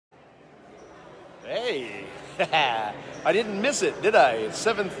Hey, I didn't miss it, did I? It's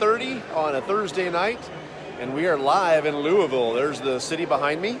 7:30 on a Thursday night, and we are live in Louisville. There's the city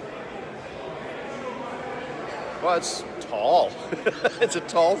behind me. Well, it's tall. It's a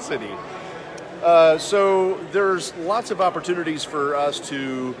tall city. So there's lots of opportunities for us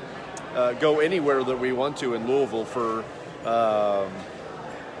to go anywhere that we want to in Louisville for the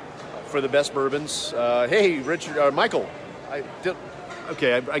best bourbons. Hey, Richard, Michael. I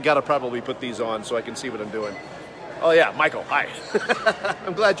gotta probably put these on so I can see what I'm doing. Oh yeah, Michael, hi.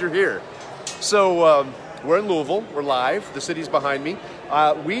 I'm glad you're here. So we're in Louisville, we're live, the city's behind me.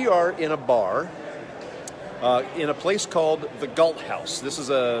 We are in a bar in a place called the Galt House. This is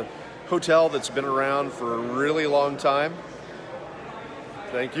a hotel that's been around for a really long time.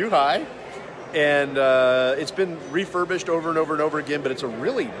 Thank you, hi. And it's been refurbished over and over and over again, but it's a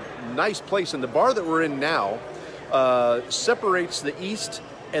really nice place. And the bar that we're in now separates the east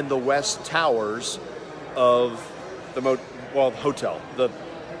and the west towers of the hotel, the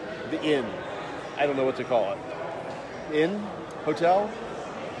inn. I don't know what to call it. Inn? Hotel?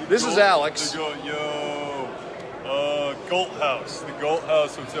 This is Alex. Galt House. The Galt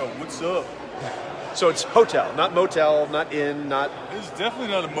House Hotel. What's up? So it's hotel, not motel, not inn, not... It's definitely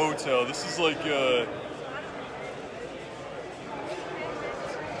not a motel. This is like a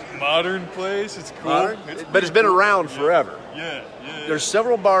modern place. It's cool. Modern? But it's been around forever. Yeah. There's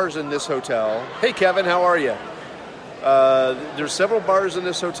several bars in this hotel. Hey, Kevin, how are you? There's several bars in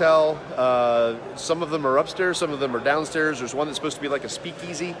this hotel. Some of them are upstairs, some of them are downstairs. There's one that's supposed to be like a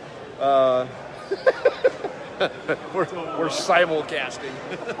speakeasy. We're simulcasting.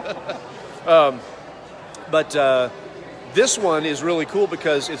 But this one is really cool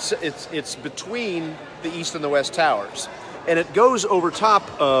because it's between the east and the west towers, and it goes over top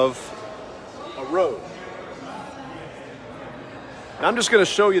of a road. Now, I'm just going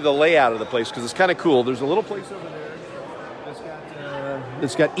to show you the layout of the place because it's kind of cool. There's a little place over there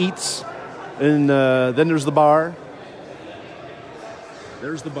that's got eats, and then there's the bar.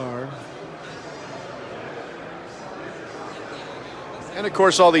 There's the bar. And of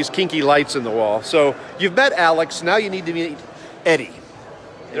course, all these kinky lights in the wall. So you've met Alex. Now you need to meet Eddie.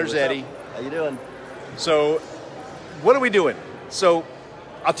 There's Eddie. How you doing? So what are we doing? So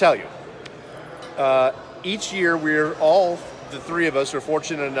I'll tell you. Each year, the three of us are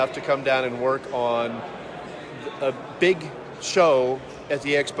fortunate enough to come down and work on a big show at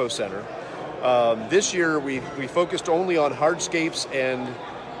the Expo Center. This year, we focused only on hardscapes and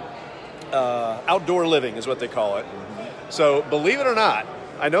outdoor living is what they call it. So, believe it or not,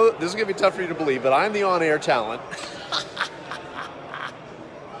 I know this is going to be tough for you to believe, but I'm the on-air talent.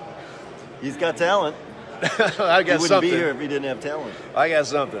 He's got talent. I got something. He wouldn't be here if he didn't have talent. I got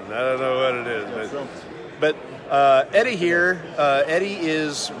something. I don't know what it is. But Eddie here, Eddie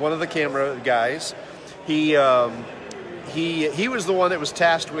is one of the camera guys. He was the one that was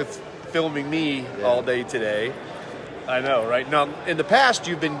tasked with filming me all day today. I know, right? Now, in the past,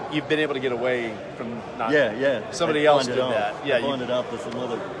 you've been able to get away from not. Yeah. Somebody else did that. Yeah, you pawned it off to some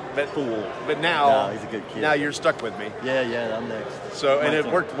other fool. But now, no, he's a good kid. Now you're stuck with me. Yeah, I'm next. So, and it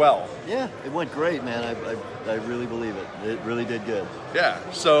worked well. Yeah, it went great, man. I really believe it. It really did good. Yeah.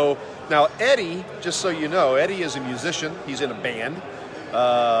 So now Eddie, just so you know, Eddie is a musician. He's in a band.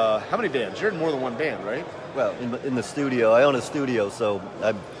 How many bands? You're in more than one band, right? Well, in the studio. I own a studio, so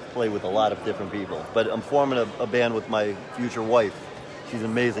I play with a lot of different people. But I'm forming a band with my future wife. She's an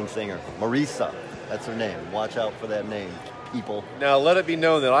amazing singer. Marisa, that's her name. Watch out for that name, people. Now, let it be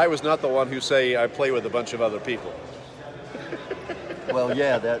known that I was not the one who say I play with a bunch of other people. Well,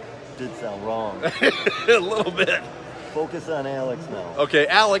 yeah, that did sound wrong. A little bit. Focus on Alex now. Okay,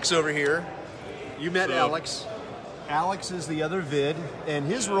 Alex over here. You met Alex. Alex is the other vid, and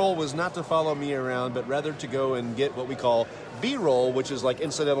his role was not to follow me around, but rather to go and get what we call B-roll, which is like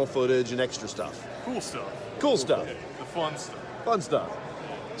incidental footage and extra stuff. Cool stuff. Cool stuff. Okay, the fun stuff. Fun stuff.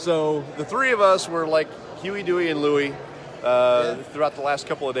 So the three of us were like Huey, Dewey, and Louie throughout the last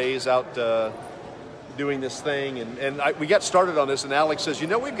couple of days out doing this thing, and we got started on this, and Alex says,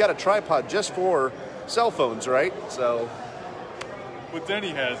 we've got a tripod just for cell phones, right? So... But Denny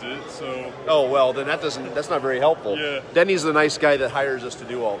has it, so... Oh, well, then that's not very helpful. Yeah. Denny's the nice guy that hires us to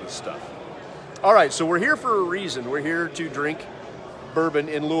do all this stuff. All right, so we're here for a reason. We're here to drink bourbon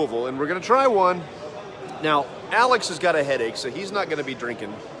in Louisville, and we're going to try one. Now, Alex has got a headache, so he's not going to be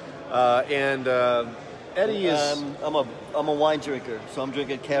drinking. And Eddie is... I'm a wine drinker, so I'm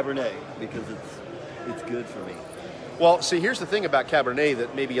drinking Cabernet because it's good for me. Well, see, here's the thing about Cabernet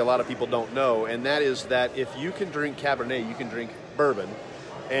that maybe a lot of people don't know, and that is that if you can drink Cabernet, you can drink bourbon.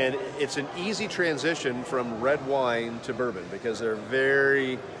 And it's an easy transition from red wine to bourbon because they're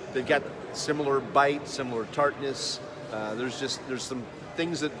very they've got similar bite, similar tartness. There's some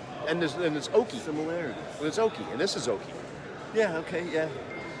things that, and it's oaky. Similarities. And it's oaky, and this is oaky. Yeah. Okay. Yeah.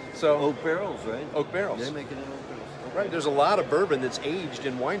 So Oak barrels, right? oak barrels. They make it in oak barrels. Okay. Right. There's a lot of bourbon that's aged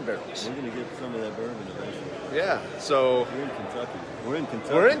in wine barrels. We're gonna get some of that bourbon eventually. Yeah. So We're in Kentucky. We're in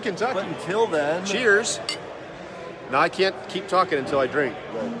Kentucky. We're in Kentucky. But until then, cheers. Now I can't keep talking until I drink.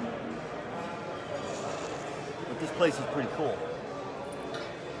 Right. But this place is pretty cool.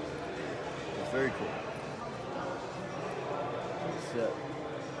 It's very cool.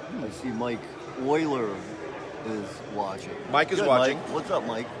 I see Mike Euler is watching. Mike is Good, watching. Mike. What's up,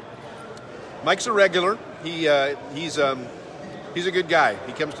 Mike? Mike's a regular. He's a good guy.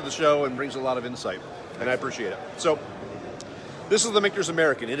 He comes to the show and brings a lot of insight, and I appreciate it. So this is the Michter's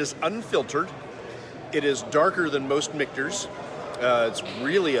American. It is unfiltered. It is darker than most Michters. It's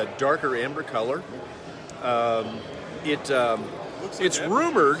really a darker amber color. It's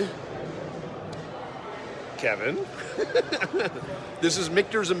rumored, Kevin. This is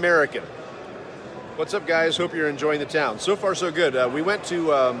Michter's American. What's up, guys? Hope you're enjoying the town. So far, so good. We went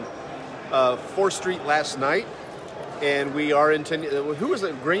to 4th Street last night, and we are intending. Who was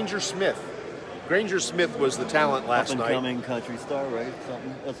it? Granger Smith. Granger Smith was the talent last night. Up-and-coming country star, right?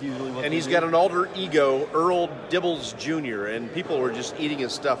 Something. That's usually what. And they he's do. got an alter ego, Earl Dibbles Jr., and people were just eating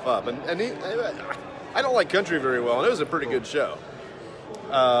his stuff up. I don't like country very well, and it was a pretty good show.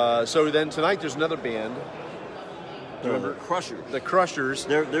 So then tonight there's another band. The Crushers. The Crushers.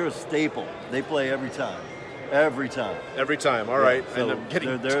 They're a staple. They play every time. Every time. Every time. All right. So and I'm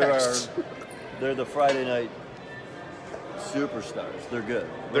getting they're texts. They're the Friday night superstars. They're good.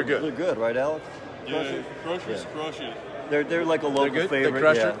 They're good. They're good, right, Alex? Yeah, Crushers crush it. They're like a local They're good.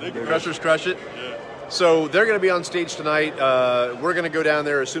 favorite. The Crushers crush it. Yeah. So they're going to be on stage tonight. We're going to go down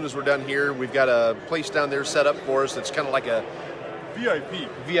there as soon as we're done here. We've got a place down there set up for us that's kind of like a VIP.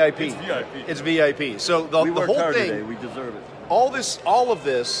 VIP. It's VIP. It's VIP. So the We worked whole hard thing, today. We deserve it. all of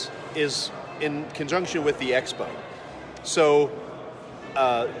this is in conjunction with the expo. So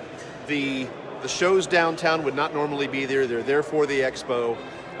the shows downtown would not normally be there. They're there for the expo.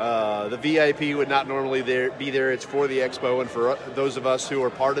 The VIP would not normally be there. It's for the expo and for those of us who are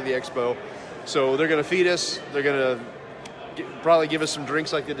part of the expo. So they're going to feed us. They're going to probably give us some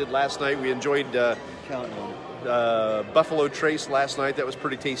drinks like they did last night. We enjoyed Counting on it. Buffalo Trace last night. That was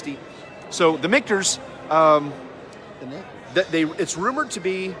pretty tasty. So the Michters, it's rumored to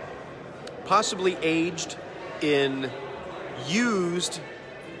be possibly aged in used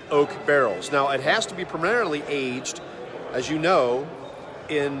oak barrels. Now it has to be primarily aged, as you know,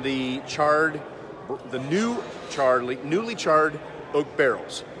 in the newly charred oak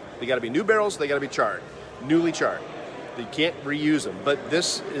barrels. They got to be new barrels. They got to be charred, newly charred. You can't reuse them. But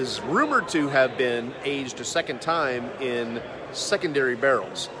this is rumored to have been aged a second time in secondary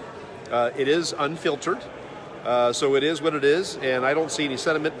barrels. It is unfiltered, so it is what it is, and I don't see any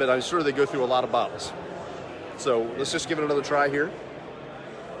sediment, but I'm sure they go through a lot of bottles. So let's just give it another try here.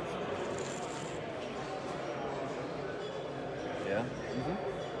 Yeah?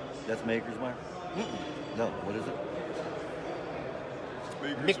 Mm-hmm. That's Maker's Mark? Mm-mm. No, what is it?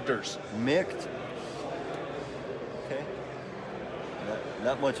 Michters. Micht. Okay.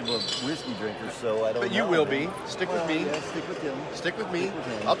 Not much of a whiskey drinker, so I don't know. But you will be. Stick with me. Yeah, stick with him. Stick with me. Stick with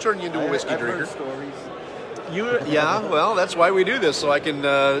him. I'll turn you into a whiskey I've drinker. heard stories. Yeah, well, that's why we do this, so I can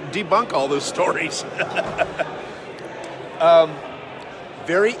debunk all those stories.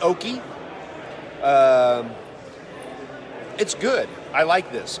 Very oaky. It's good. I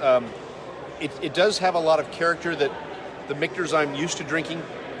like this. It does have a lot of character that the Michters I'm used to drinking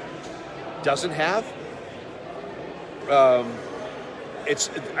doesn't have. I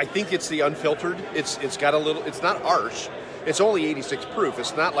think it's the unfiltered. It's got a little. It's not harsh. It's only 86 proof.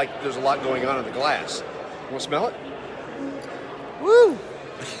 It's not like there's a lot going on in the glass. You want to smell it? Woo!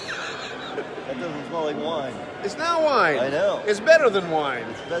 That doesn't smell like wine. It's not wine. I know. It's better than wine.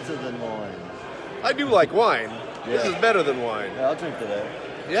 It's better than wine. I do like wine. This Yeah. is better than wine. Yeah, I'll drink to that.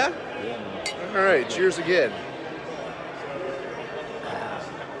 Yeah? Yeah. All right. Cheers again.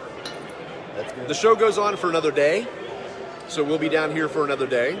 That's good. The show goes on for another day, so we'll be down here for another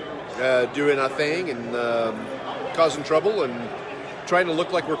day, doing our thing and causing trouble and trying to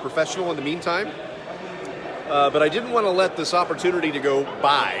look like we're professional in the meantime. But I didn't want to let this opportunity to go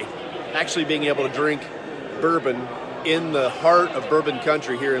by, actually being able to drink bourbon in the heart of bourbon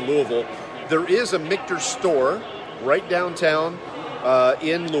country here in Louisville. There is a Michter store right downtown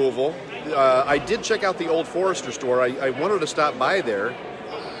in Louisville. I did check out the Old Forester store. I wanted to stop by there.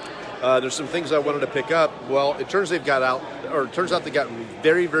 There's some things I wanted to pick up. Well, it turns out they got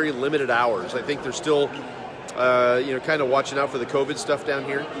very, very limited hours. I think they're still kind of watching out for the COVID stuff down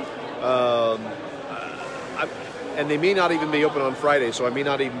here. And they may not even be open on Friday, so I may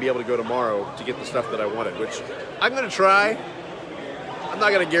not even be able to go tomorrow to get the stuff that I wanted, which I'm going to try. I'm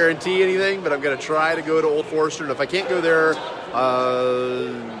not going to guarantee anything, but I'm going to try to go to Old Forester, and if I can't go there,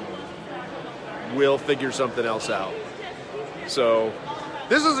 we'll figure something else out. So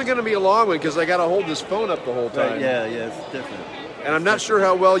this isn't going to be a long one because I got to hold this phone up the whole time. Right, yeah, it's different. And I'm not sure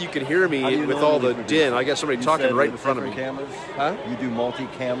how well you can hear me with all the din. I got somebody talking right in front of me. Cameras? Huh? You do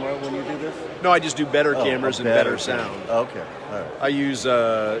multi-camera when you do this? No, I just do better cameras and better sound. Okay, all right. I use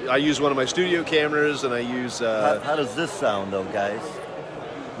one of my studio cameras, and I use. How does this sound, though, guys?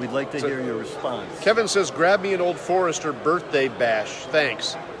 We'd like to hear your response. Kevin says, "Grab me an Old Forester birthday bash.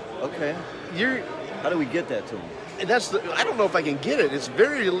 Thanks." Okay. How do we get that to him? And I don't know if I can get it. It's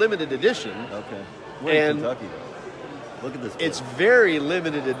very limited edition. Okay. We're in Kentucky, though. Look at this. It's very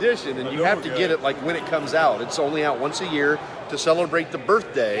limited edition, and you have to get it like when it comes out. It's only out once a year to celebrate the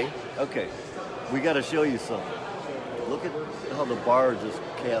birthday. Okay, we got to show you something. Look at how the bar just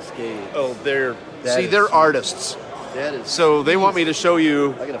cascades. Oh, they're artists. That is. So they want me to show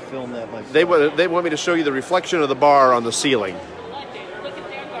you. I got to film that myself. They want me to show you the reflection of the bar on the ceiling. Look at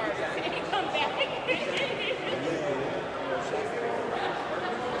their bar. Come back.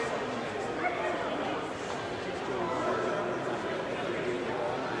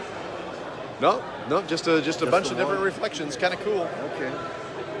 No, just a bunch of different reflections. Kind of cool. Okay.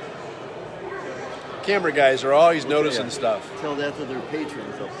 Camera guys are always noticing stuff. Tell that to their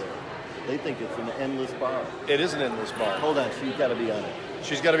patrons up there. They think it's an endless bar. It is an endless bar. Hold on, she's got to be on it.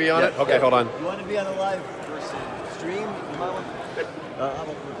 She's got to be on it? Okay, hold on. You want to be on a live stream, Mama?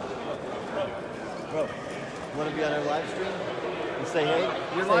 Bro, you want to be on our live stream? And say hey?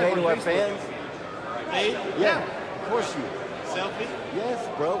 You're say live hey on to our Facebook. fans? Hey? Yeah, of course you. Selfie? Yes,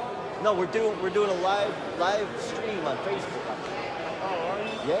 bro. No, we're doing a live stream on Facebook. Oh, are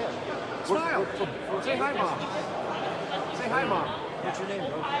you? Yeah. Smile. Say hi, Mom. Say hi, Mom. What's your name,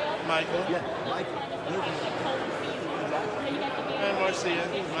 bro? Michael. Yeah, Michael. And Marcia.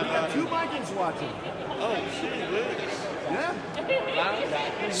 My daughter. Two Vikings watching. Oh, shit, Liz.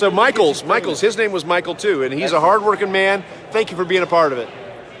 Yeah. So Michael's, his name was Michael too, and he's a hardworking man. Thank you for being a part of it.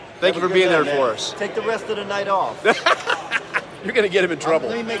 Thank you for being there for us. Take the rest of the night off. You're going to get him in trouble.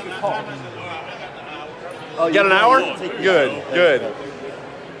 Let me make a call. Oh, Got an hour? Take the Good, hour. good.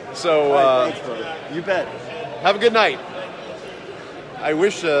 So All right, thanks, brother. You bet. have a good night. I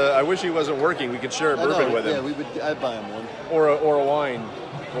wish he wasn't working. We could share a bourbon with him, I'd buy him one. or a wine,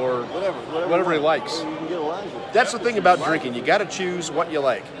 or whatever he likes. Or you can get a line with. That's the thing about drinking. You got to choose what you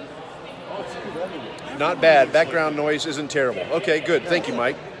like. Not bad. Background noise isn't terrible. Okay, good. Thank you,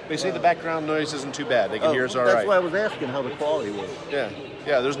 Mike. They say the background noise isn't too bad. They can hear us all right. That's why I was asking how the quality was. Yeah.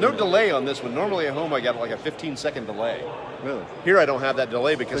 There's no delay on this one. Normally at home I got like a 15-second delay. Really? Here I don't have that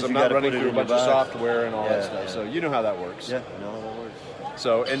delay because I'm you not gotta running put it through a in your bunch of box. software and all that stuff. Yeah. So you know how that works. Yeah, I know how that works.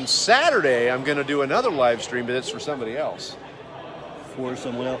 So, and Saturday I'm going to do another live stream, but it's for somebody else. For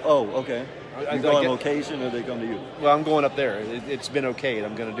someone else? Oh, okay. I You go on get- location or they come to you? Well, I'm going up there. It's been okayed.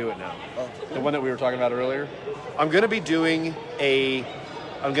 I'm going to do it now. Oh. The one that we were talking about earlier. I'm going to be doing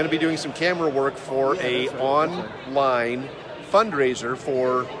some camera work for Yeah, that's right, online fundraiser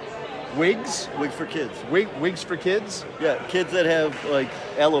for wigs. Wigs for kids. Wigs for kids. Yeah, kids that have like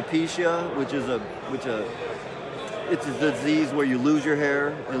alopecia, which is it's a disease where you lose your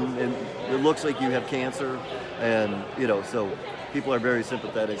hair and it looks like you have cancer, and so people are very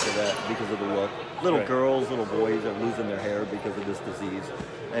sympathetic to that because of the look. Little Right. girls, little boys are losing their hair because of this disease,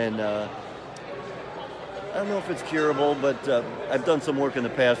 and I don't know if it's curable, but I've done some work in the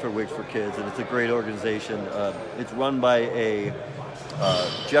past for Wigs for Kids, and it's a great organization. It's run by a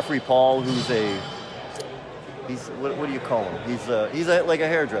Jeffrey Paul, who's what do you call him? He's like a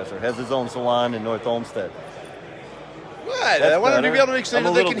hairdresser, has his own salon in North Olmsted. What? I want them to be able to make sure I'm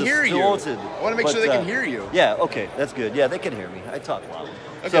that a they little can hear you. distorted, I want to make sure but, they can hear you. Yeah, okay, that's good. Yeah, they can hear me. I talk loud.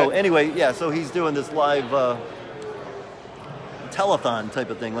 Okay. So anyway, so he's doing this live telethon type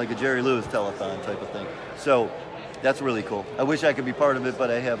of thing, like a Jerry Lewis telethon type of thing. So that's really cool. I wish I could be part of it, but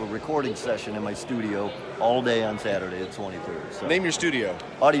I have a recording session in my studio all day on Saturday the 23rd. So. Name your studio.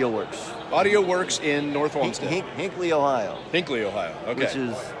 Audio Works. Audio Works in North Olmsted. Hinckley, Ohio. Hinckley, Ohio. Okay. Which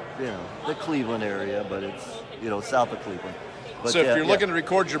is, the Cleveland area, but it's, south of Cleveland. But So if you're looking to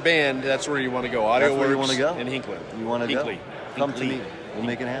record your band, that's where you want to go. Audio That's where you Works wanna go. in Hinckley. You want to Hinckley. go? Come to Hinckley. me. We'll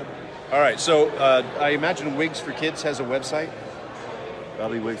make it happen. All right. So I imagine Wigs for Kids has a website.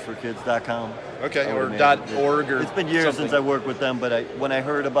 Probably wigsforkids.com. Okay, I would or imagine. .org or It's been years something. since I worked with them, but when I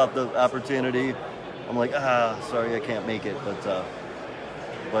heard about the opportunity, I'm like, sorry, I can't make it. But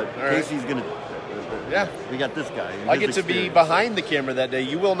right. Casey's gonna. Yeah. We got this guy. I get to be behind the camera that day.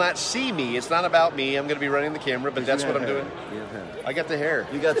 You will not see me. It's not about me. I'm going to be running the camera, but that's what I'm doing. You have hair. I got the hair.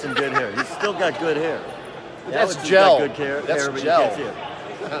 You got some good hair. You still got good hair. That's Alex has gel. got good hair, That's but gel. You can't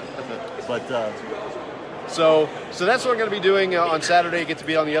see it. But So that's what I'm going to be doing on Saturday. I get to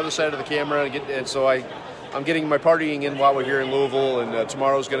be on the other side of the camera, and so I'm getting my partying in while we're here in Louisville, and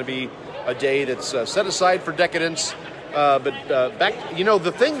tomorrow's going to be a day that's set aside for decadence. But back,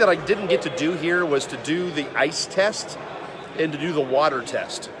 the thing that I didn't get to do here was to do the ice test and to do the water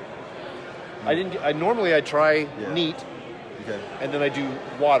test. Normally I try neat, and then I do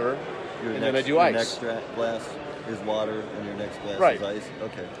water, then I do ice. Your next glass is water, and your next glass is ice.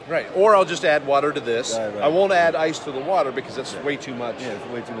 Okay. Right. Or I'll just add water to this. Right. I won't add ice to the water because that's way too much. Yeah, it's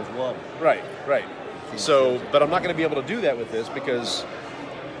way too much water. Right. So, but I'm not going to be able to do that with this because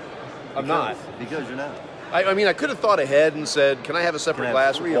I'm not. Because you're not. I mean, I could have thought ahead and said, can I have a separate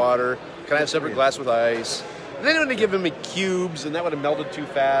glass with water? Can I have a separate glass with ice? And then they would have given me cubes, and that would have melted too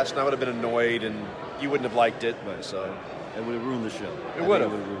fast, and I would have been annoyed, and you wouldn't have liked it. Right. So it would have ruined the show. It would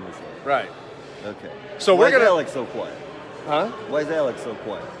have ruined the show. Right. Okay. So Why we're gonna. is Alex so quiet? Huh? Why is Alex so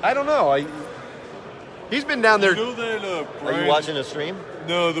quiet? I don't know. He's been down there. You know that Are you watching a stream?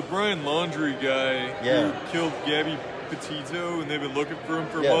 No, the Brian Laundrie guy Yeah. who killed Gabby Petito, and they've been looking for him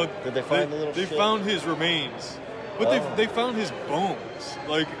for a month. Did they find the little They shit? found his remains. But they found his bones.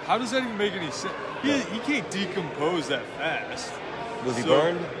 Like, how does that even make any sense? He can't decompose that fast. Was he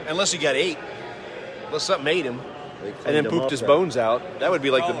burned? Unless he got ate. Unless something ate him. They And then cleaned him pooped up his then. bones out. That would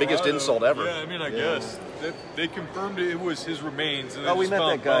be like the biggest Colorado. insult ever. Yeah, I mean, I guess. They confirmed it was his remains. And Oh, they we just met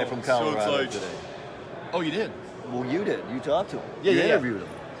found that guy bones. from Colorado So it's like, today. Oh, you did? Well, you did. You talked to him. Yeah, you yeah. interviewed him.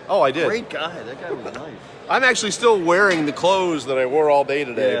 Oh, I did. Great guy. That guy was nice. I'm actually still wearing the clothes that I wore all day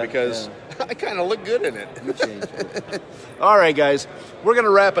today Yeah, because I kind of look good in it. You changed it. All right, guys, we're going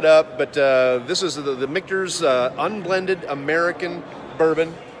to wrap it up, but this is the Michter's unblended American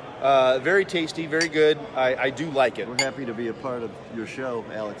bourbon. Very tasty, very good. I do like it. We're happy to be a part of your show,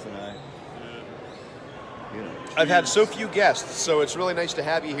 Alex and I. You know. I've had so few guests, so it's really nice to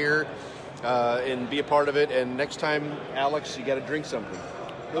have you here and be a part of it. And next time, Alex, you got to drink something.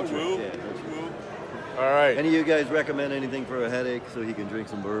 I will. Yeah, All right. Any of you guys recommend anything for a headache so he can drink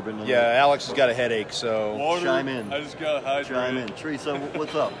some bourbon? tonight? Yeah, Alex has got a headache, so. Water, Chime in. I just got hydrated. Chime in. Teresa,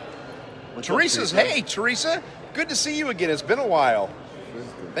 what's up? What's up, Teresa's, Teresa? hey, Teresa, good to see you again. It's been a while.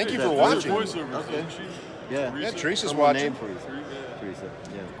 Thank you Is for that watching. Voiceovers, Okay. isn't she? Yeah. Yeah, Teresa's Someone watching. named Teresa.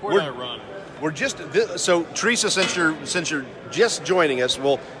 Yeah. Quite We're- ironic. We're just so Teresa, since you're just joining us,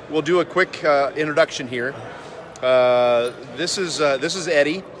 we'll do a quick introduction here. This is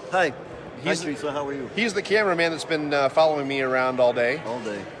Eddie. Hi. He's- Hi, Teresa. How are you? He's the cameraman that's been following me around all day. All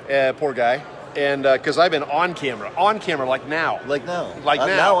day. Poor guy. And because I've been on camera like now. Like now. Like now.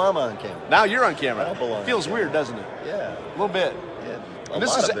 Now I'm on camera. Now you're on I camera. don't belong on Feels camera. weird, doesn't it? Yeah. A little bit. Yeah. And A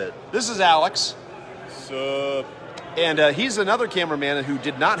lot of it. This is Alex. So, And he's another cameraman who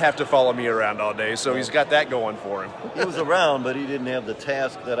did not have to follow me around all day, so he's got that going for him. He was around, but he didn't have the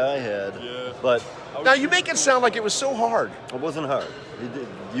task that I had. Yeah. But Now you make it sound like it was so hard. it wasn't hard.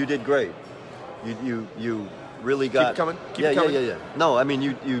 You did great. You really got. it coming. Keep yeah, it coming. Yeah. No, I mean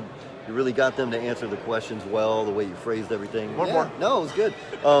you really got them to answer the questions well. The way you phrased everything. One Yeah. more. No, it was good.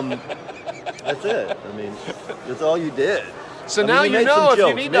 That's it. I mean, that's all you did. So I mean, now he you made know some if you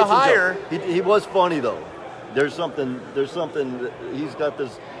jokes. need He to made some hire. jokes. He was funny though. There's something. He's got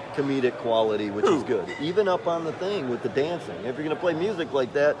this comedic quality, which is good. Even up on the thing with the dancing. If you're gonna play music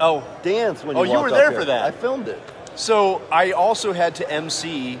like that, dance when you Oh, you walk were up there here. for that. I filmed it. So I also had to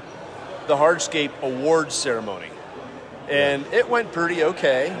MC the Hardscape Awards ceremony, and it went pretty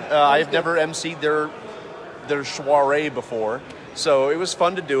okay. I've never MC'd their soiree before, so it was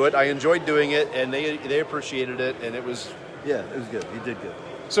fun to do it. I enjoyed doing it, and they appreciated it, and it was. Yeah, it was good. He did good.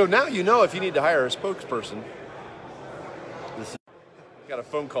 So now you know if you need to hire a spokesperson. This is Got a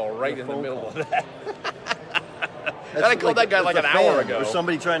phone call right in the phone middle call. of that. That's I called that guy like that's an a hour fan ago. Or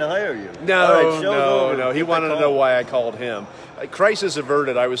somebody trying to hire you. No, All right, show's over. no. He Get wanted the to know call. why I called him. Crisis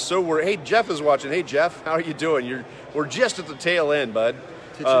averted. I was so worried. Hey, Jeff is watching. Hey, Jeff, how are you doing? We're just at the tail end, bud.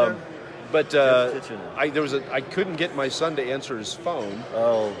 Titchener? But Jeff Titchener. I couldn't get my son to answer his phone,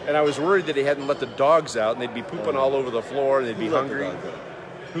 Oh, and I was worried that he hadn't let the dogs out, and they'd be pooping all over the floor, and they'd be who let the hungry. dogs out?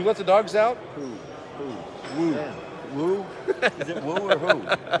 Who let the dogs out? Who? Woo. Man. Woo? Is it woo or who?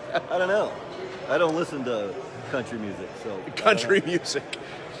 I don't know. I don't listen to country music, so Country music.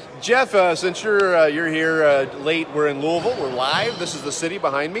 Jeff, since you're here late, we're in Louisville. We're live. This is the city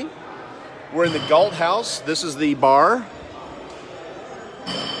behind me. We're in the Galt House. This is the bar.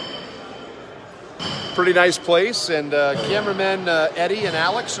 Pretty nice place. And cameramen Eddie and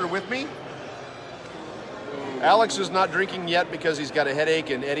Alex are with me. Alex is not drinking yet because he's got a headache,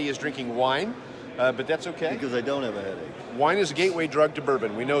 and Eddie is drinking wine, but that's okay. Because I don't have a headache. Wine is a gateway drug to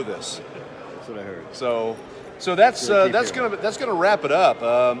bourbon. We know this. That's what I heard. So that's gonna wrap it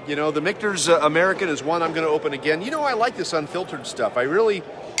up. You know, the Michter's American is one I'm gonna open again. You know, I like this unfiltered stuff. I really.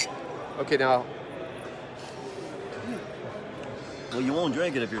 Okay, now. Well, you won't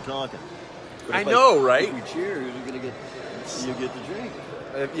drink it if you're talking. But I if know, right? If we cheers, you get the drink.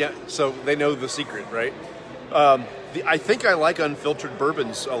 Yeah, so they know the secret, right? I think I like unfiltered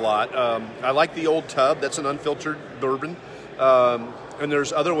bourbons a lot. I like the Old Tub. That's an unfiltered bourbon. And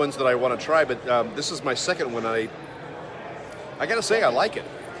there's other ones that I want to try, but this is my second one. I got to say, I like it.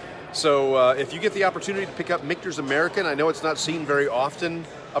 So if you get the opportunity to pick up Michter's American, I know it's not seen very often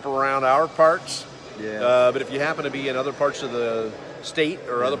up around our parts. Yeah. But if you happen to be in other parts of the state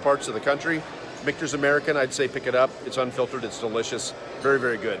or other parts of the country, Michter's American, I'd say pick it up. It's unfiltered. It's delicious. Very,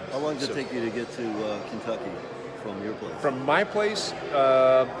 very good. How long does it take you to get to Kentucky from your place? From my place,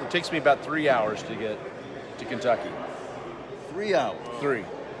 it takes me about 3 hours to get to Kentucky. 3 hours? 3.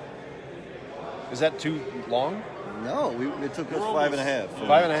 Is that too long? No, it took us 5.5. from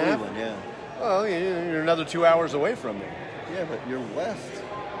 5.5? Cleveland, yeah. Well, you're another 2 hours away from me. Yeah, but you're west.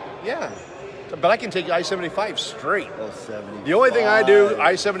 Yeah. But I can take I-75 straight. Oh, 75. The only thing I do,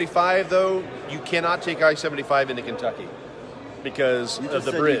 I-75 though, you cannot take I-75 into Kentucky because You of just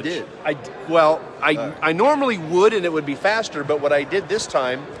the said you bridge. did. I normally would, and it would be faster. But what I did this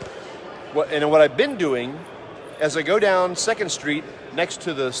time, what I've been doing, as I go down 2nd Street next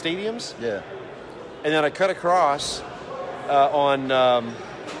to the stadiums, Yeah. and then I cut across on.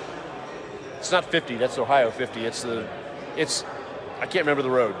 It's not 50. That's Ohio 50. It's. I can't remember the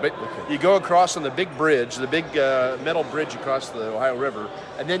road, but you go across on the big bridge, the big metal bridge across the Ohio River,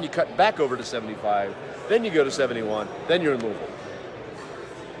 and then you cut back over to 75. Then you go to 71. Then you're in Louisville.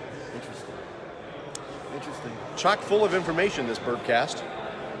 Interesting. Chock full of information, this Bourbcast.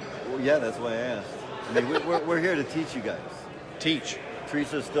 Well, yeah, that's why I asked. I mean, we're here to teach you guys. Teach.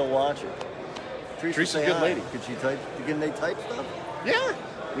 Teresa's still watching. Teresa's say a good hi. lady. Could she type? Can they type stuff? Yeah.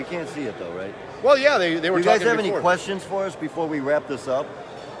 We can't see it though, right? Well, yeah, they were You guys talking have any before. questions for us before we wrap this up?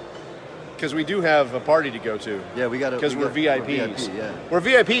 Because we do have a party to go to. Yeah, we got to. Because we're VIPs. VIP, yeah. We're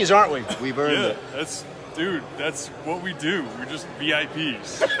VIPs, aren't we? We've earned it. That's what we do. We're just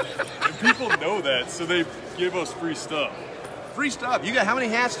VIPs. And people know that, so they give us free stuff. Free stuff. You got how many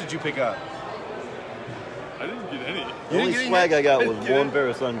hats did you pick up? I didn't get any. The only get any swag I got didn't was get one it. pair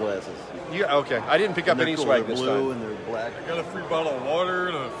of sunglasses. Okay, I didn't pick up And they're any cool. swag They're this blue time. and they're black. I got a free bottle of water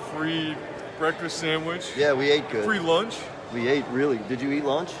and a free breakfast sandwich. Yeah, we ate good. Free lunch. We ate really. Did you eat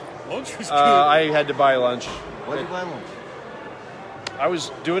lunch? Lunch was good. I had to buy lunch. What did you buy lunch? I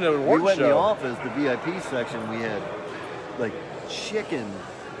was doing an We award went in the show. office, the VIP section. We had like chicken.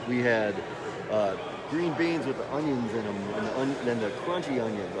 We had green beans with the onions in them, and the crunchy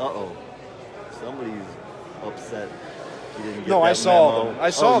onions. Somebody's upset. He didn't get No, that I saw memo. them. I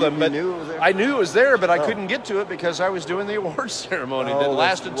saw them, you but knew it was there? I knew it was there, but I Oh. couldn't get to it because I was doing the awards ceremony Oh, that that's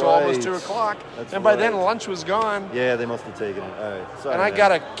lasted till almost right. 2 o'clock. That's And by then right. lunch was gone. Yeah, they must have taken it. All right. Sorry, And I man.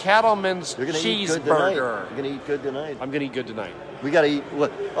 got a cattleman's You're gonna eat good tonight. cheeseburger. You're gonna eat good tonight. I'm gonna eat good tonight. We gotta eat.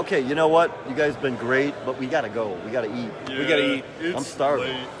 Look, okay, you know what? You guys been great, but we gotta go. We gotta eat. we gotta eat. It's I'm starving.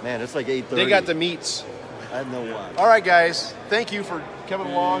 late. Man, it's like 8:30. They got the meats. I have no why. All right, guys. Thank you for coming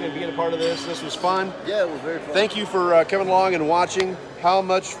along and being a part of this. This was fun. Yeah, it was very fun. Thank you for coming along and watching. How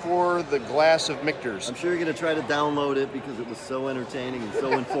much for the glass of Michter's? I'm sure you're gonna try to download it because it was so entertaining and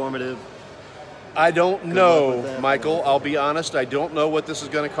so informative. I don't luck with know, that. Michael. I'll be honest. I don't know what this is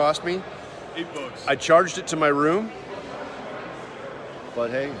going to cost me. $8. I charged it to my room.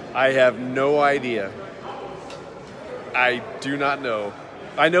 But hey, I have no idea. I do not know.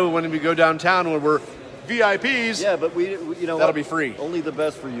 I know when we go downtown when we're VIPs. yeah, but we you know That'll what? be free. Only the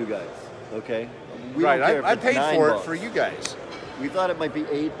best for you guys. Okay. We Right. don't care if I it's paid $9. for it for you guys. We thought it might be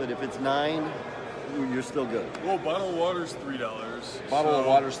 8, but if it's 9, you're still good. Well, bottle of water's $3. Bottle of so-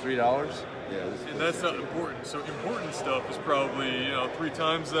 water's $3. Yeah. And that's not important. So important stuff is probably 3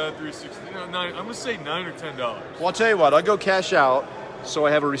 times that, 360. Nine. I'm gonna say $9 or $10. Well, I'll tell you what. I'll go cash out so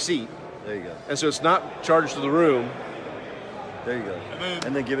I have a receipt, There you go. and so it's not charged to the room. There you go.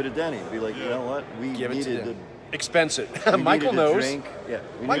 And then give it to Denny. Be like, you know what? We Give it to needed them. Expense it. we Michael needed a knows. drink. Yeah.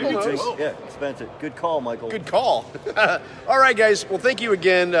 We Michael needed a drink. knows. Yeah. Expense it. Good call, Michael. Good call. All right, guys. Well, thank you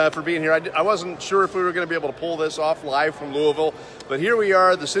again for being here. I wasn't sure if we were going to be able to pull this off live from Louisville, but here we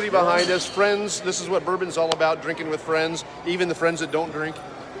are, the city behind us. Friends, this is what bourbon's all about, drinking with friends, even the friends that don't drink.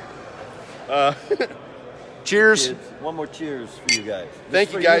 Cheers. Kids, one more cheers for you guys. Thank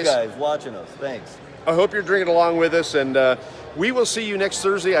Just you, for guys. You guys watching us. Thanks. I hope you're drinking along with us, and we will see you next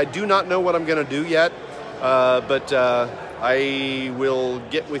Thursday. I do not know what I'm going to do yet. But I will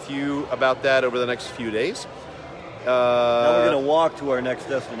get with you about that over the next few days. Now we're going to walk to our next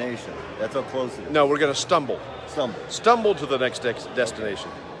destination. That's how close it is. No, we're going to stumble. Stumble. Stumble to the next destination.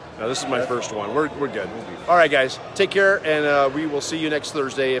 Now, this is my first one. We're good. All right, guys. Take care, and we will see you next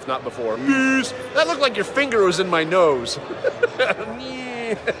Thursday, if not before. Peace. That looked like your finger was in my nose.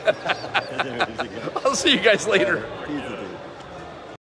 I'll see you guys later. Peace.